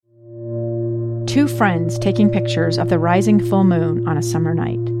Two friends taking pictures of the rising full moon on a summer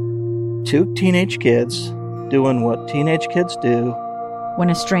night. Two teenage kids doing what teenage kids do. When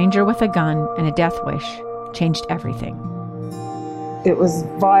a stranger with a gun and a death wish changed everything. It was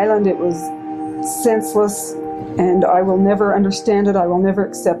violent, it was senseless, and I will never understand it, I will never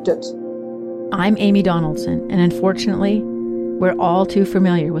accept it. I'm Amy Donaldson, and unfortunately, we're all too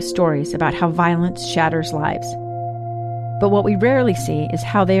familiar with stories about how violence shatters lives. But what we rarely see is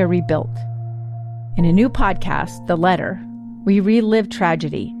how they are rebuilt. In a new podcast, The Letter, we relive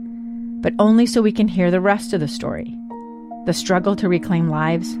tragedy, but only so we can hear the rest of the story. The struggle to reclaim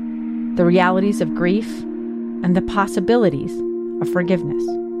lives, the realities of grief, and the possibilities of forgiveness.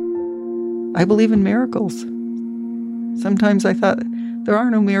 I believe in miracles. Sometimes I thought, there are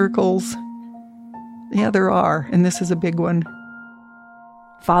no miracles. Yeah, there are, and this is a big one.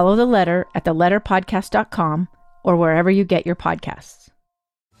 Follow The Letter at theletterpodcast.com or wherever you get your podcasts.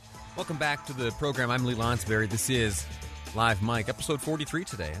 Welcome back to the program. I'm Lee Lonsberry. This is Live Mike, episode 43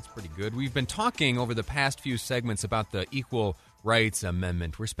 today. That's pretty good. We've been talking over the past few segments about the Equal Rights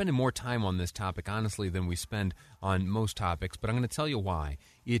Amendment. We're spending more time on this topic, honestly, than we spend on most topics, but I'm going to tell you why.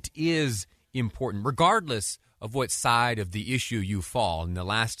 It is important, regardless of what side of the issue you fall. In the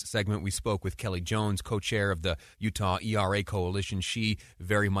last segment, we spoke with Kelly Jones, co-chair of the Utah ERA Coalition. She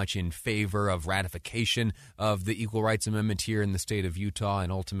very much in favor of ratification of the Equal Rights Amendment here in the state of Utah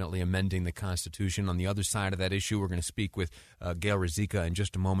and ultimately amending the Constitution. On the other side of that issue, we're going to speak with Gayle Ruzicka in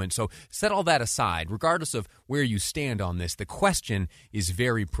just a moment. So set all that aside. Regardless of where you stand on this, the question is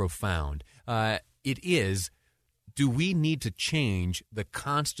very profound. It is, do we need to change the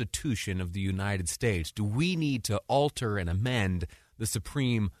Constitution of the United States? Do we need to alter and amend the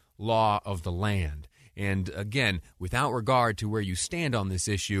supreme law of the land? And again, without regard to where you stand on this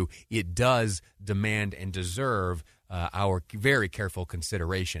issue, it does demand and deserve our very careful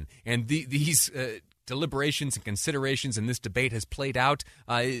consideration. And these deliberations and considerations and this debate has played out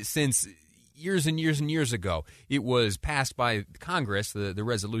since years and years and years ago. It was passed by Congress, the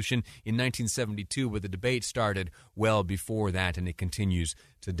resolution, in 1972, but the debate started well before that, and it continues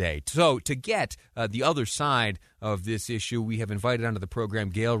today. So to get the other side of this issue, we have invited onto the program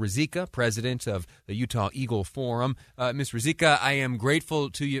Gayle Ruzicka, president of the Utah Eagle Forum. Ms. Ruzicka, I am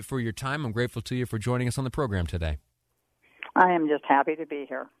grateful to you for your time. I'm grateful to you for joining us on the program today. I am just happy to be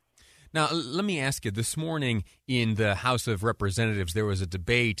here. Now, let me ask you, this morning in the House of Representatives, there was a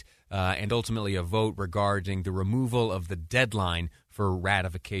debate and ultimately a vote regarding the removal of the deadline for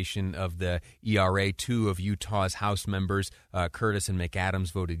ratification of the ERA. Two of Utah's House members, Curtis and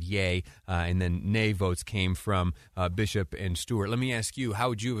McAdams, voted yay, and then nay votes came from Bishop and Stewart. Let me ask you, how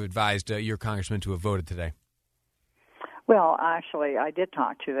would you have advised your congressman to have voted today? Well, actually, I did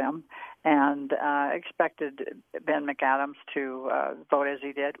talk to them and expected Ben McAdams to vote as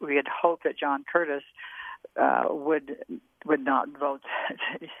he did. We had hoped that John Curtis would not vote,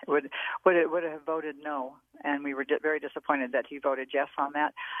 would have voted no, and we were very disappointed that he voted yes on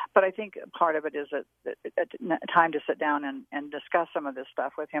that. But I think part of it is a time to sit down and discuss some of this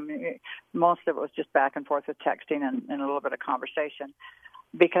stuff with him. Most of it was just back and forth with texting and a little bit of conversation.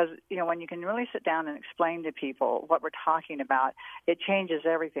 Because, when you can really sit down and explain to people what we're talking about, it changes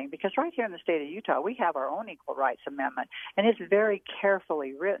everything. Because right here in the state of Utah, we have our own Equal Rights Amendment, and it's very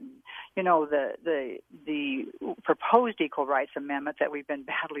carefully written. The proposed Equal Rights Amendment that we've been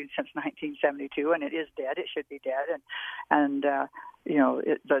battling since 1972, and it is dead. It should be dead, and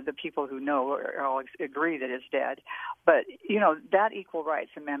the people who know all agree that it's dead. But, that Equal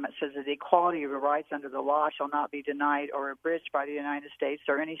Rights Amendment says that the equality of rights under the law shall not be denied or abridged by the United States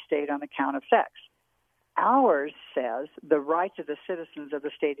or any state on account of sex. Ours says the rights of the citizens of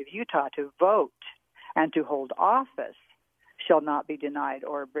the state of Utah to vote and to hold office shall not be denied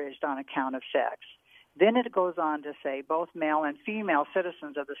or abridged on account of sex. Then it goes on to say both male and female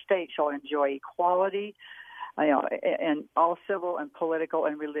citizens of the state shall enjoy equality and all civil and political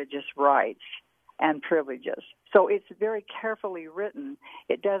and religious rights and privileges. So it's very carefully written.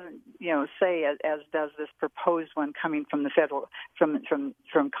 It doesn't, say as does this proposed one coming from the federal, from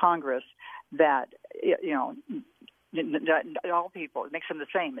Congress, that that all people, it makes them the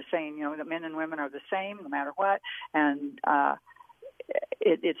same. It's saying that men and women are the same no matter what, and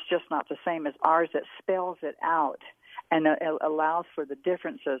it's just not the same as ours. That spells it out and allows for the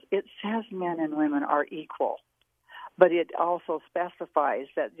differences. It says men and women are equal. But it also specifies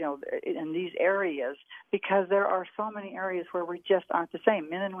that, in these areas, because there are so many areas where we just aren't the same.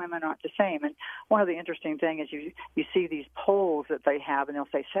 Men and women aren't the same. And one of the interesting things is you see these polls that they have, and they'll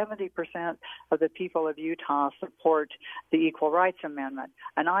say 70% of the people of Utah support the Equal Rights Amendment.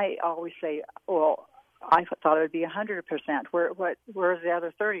 And I always say, well, I thought it would be 100%. Where's the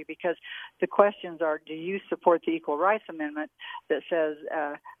other 30? Because the questions are: do you support the Equal Rights Amendment that says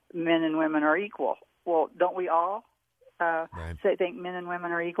men and women are equal? Well, don't we all think men and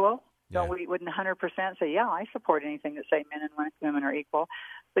women are equal? Yeah. Wouldn't 100% say, yeah, I support anything that say men and women are equal?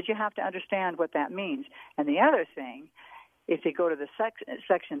 But you have to understand what that means. And the other thing, if you go to the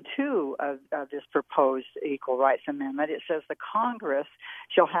Section 2 of this proposed Equal Rights Amendment, it says the Congress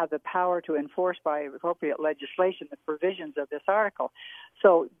shall have the power to enforce by appropriate legislation the provisions of this article.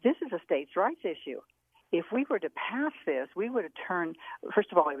 So this is a states' rights issue. If we were to pass this, we would have turned,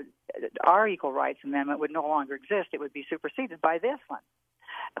 first of all, our Equal Rights Amendment would no longer exist. It would be superseded by this one,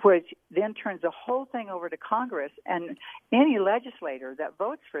 which then turns the whole thing over to Congress, and any legislator that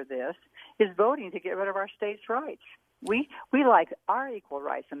votes for this is voting to get rid of our states' rights. We like our Equal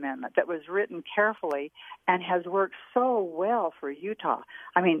Rights Amendment that was written carefully and has worked so well for Utah.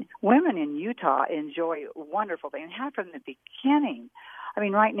 I mean, women in Utah enjoy wonderful things, and have from the beginning. I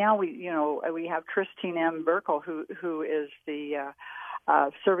mean, right now we have Christine M. Burkle, who is the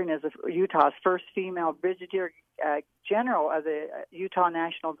serving as Utah's first female brigadier general of the Utah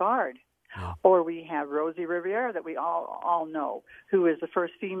National Guard. Yeah. Or we have Rosie Rivera that we all know, who is the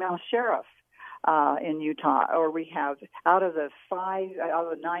first female sheriff in Utah. Or we have, out of the 9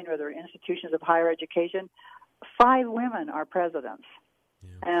 institutions of higher education, 5 women are presidents.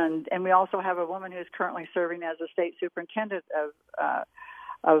 Yeah. And we also have a woman who's currently serving as a state superintendent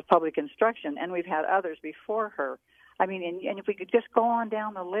of public instruction, and we've had others before her. I mean, and if we could just go on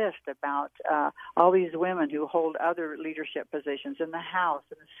down the list about all these women who hold other leadership positions in the House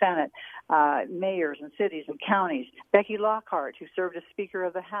and the Senate, mayors and cities and counties. Becky Lockhart, who served as Speaker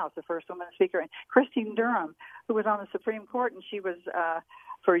of the House, the first woman Speaker, and Christine Durham, who was on the Supreme Court, and she was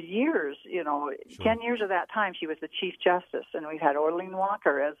for years, 10 years of that time, she was the Chief Justice, and we've had Orlean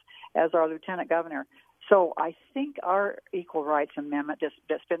Walker as our Lieutenant Governor. So I think our Equal Rights Amendment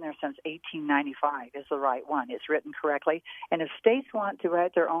that's been there since 1895 is the right one. It's written correctly. And if states want to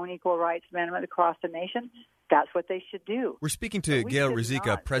write their own Equal Rights Amendment across the nation, that's what they should do. We're speaking to Gayle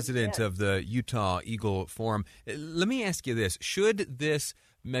Ruzicka, president of the Utah Eagle Forum. Let me ask you this. Should this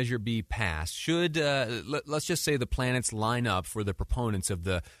measure be passed? Should, let's just say the planets line up for the proponents of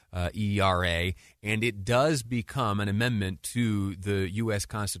the ERA, and it does become an amendment to the U.S.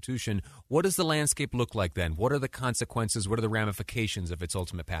 Constitution, what does the landscape look like then? What are the consequences? What are the ramifications of its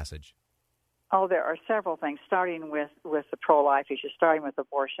ultimate passage? Oh, there are several things, starting with the pro-life issue, starting with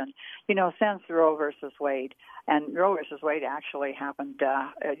abortion. Since Roe versus Wade, and Roe versus Wade actually happened,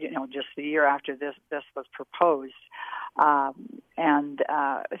 just the year after this was proposed. And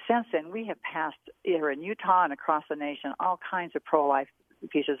since then, we have passed, here in Utah and across the nation, all kinds of pro-life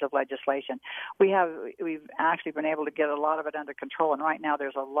pieces of legislation. We've actually been able to get a lot of it under control, and right now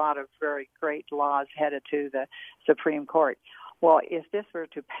there's a lot of very great laws headed to the Supreme Court. Well, if this were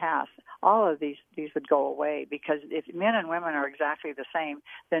to pass, all of these would go away, because if men and women are exactly the same,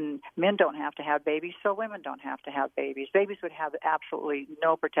 then men don't have to have babies, so women don't have to have babies. Babies would have absolutely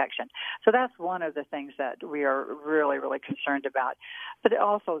no protection. So that's one of the things that we are really, really concerned about. But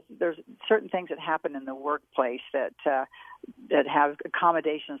also, there's certain things that happen in the workplace that have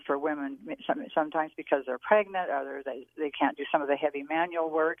accommodations for women, sometimes because they're pregnant, others they can't do some of the heavy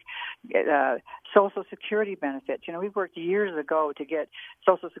manual work. Social Security benefits. We've worked years ago to get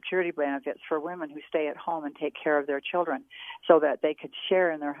Social Security benefits for women who stay at home and take care of their children, so that they could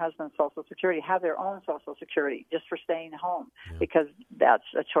share in their husband's Social Security, have their own Social Security just for staying home, because that's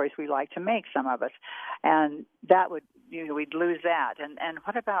a choice we like to make, some of us. And that would, we'd lose that. And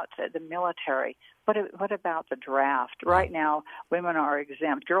what about the military? What about the draft? Right now, women are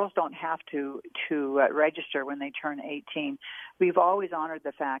exempt. Girls don't have to register when they turn 18. We've always honored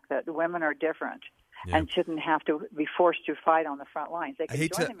the fact that women are different and shouldn't have to be forced to fight on the front lines. They can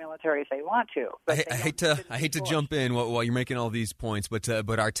join the military if they want to. But I hate to jump in while you're making all these points, but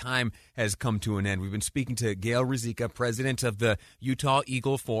our time has come to an end. We've been speaking to Gayle Ruzicka, president of the Utah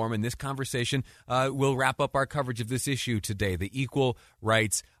Eagle Forum, and this conversation will wrap up our coverage of this issue today, the Equal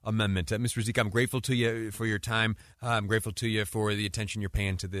Rights Amendment. Ms. Ruzicka, I'm grateful to you for your time. I'm grateful to you for the attention you're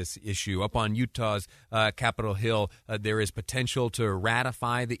paying to this issue. Up on Utah's Capitol Hill, there is potential to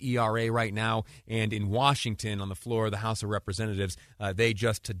ratify the ERA right now, and in Washington, on the floor of the House of Representatives, they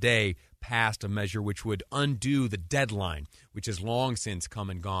just today passed a measure which would undo the deadline, which has long since come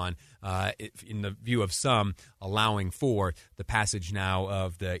and gone, in the view of some, allowing for the passage now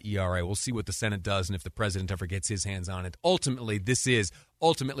of the ERA. We'll see what the Senate does and if the president ever gets his hands on it. Ultimately,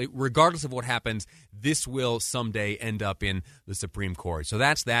 regardless of what happens, this will someday end up in the Supreme Court. So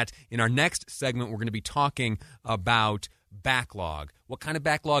that's that. In our next segment, we're going to be talking about backlog. What kind of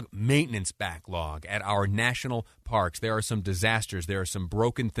backlog? Maintenance backlog at our national parks. There are some disasters. There are some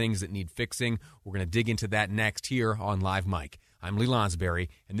broken things that need fixing. We're going to dig into that next here on Live Mike. I'm Lee Lonsberry,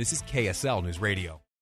 and this is KSL News Radio.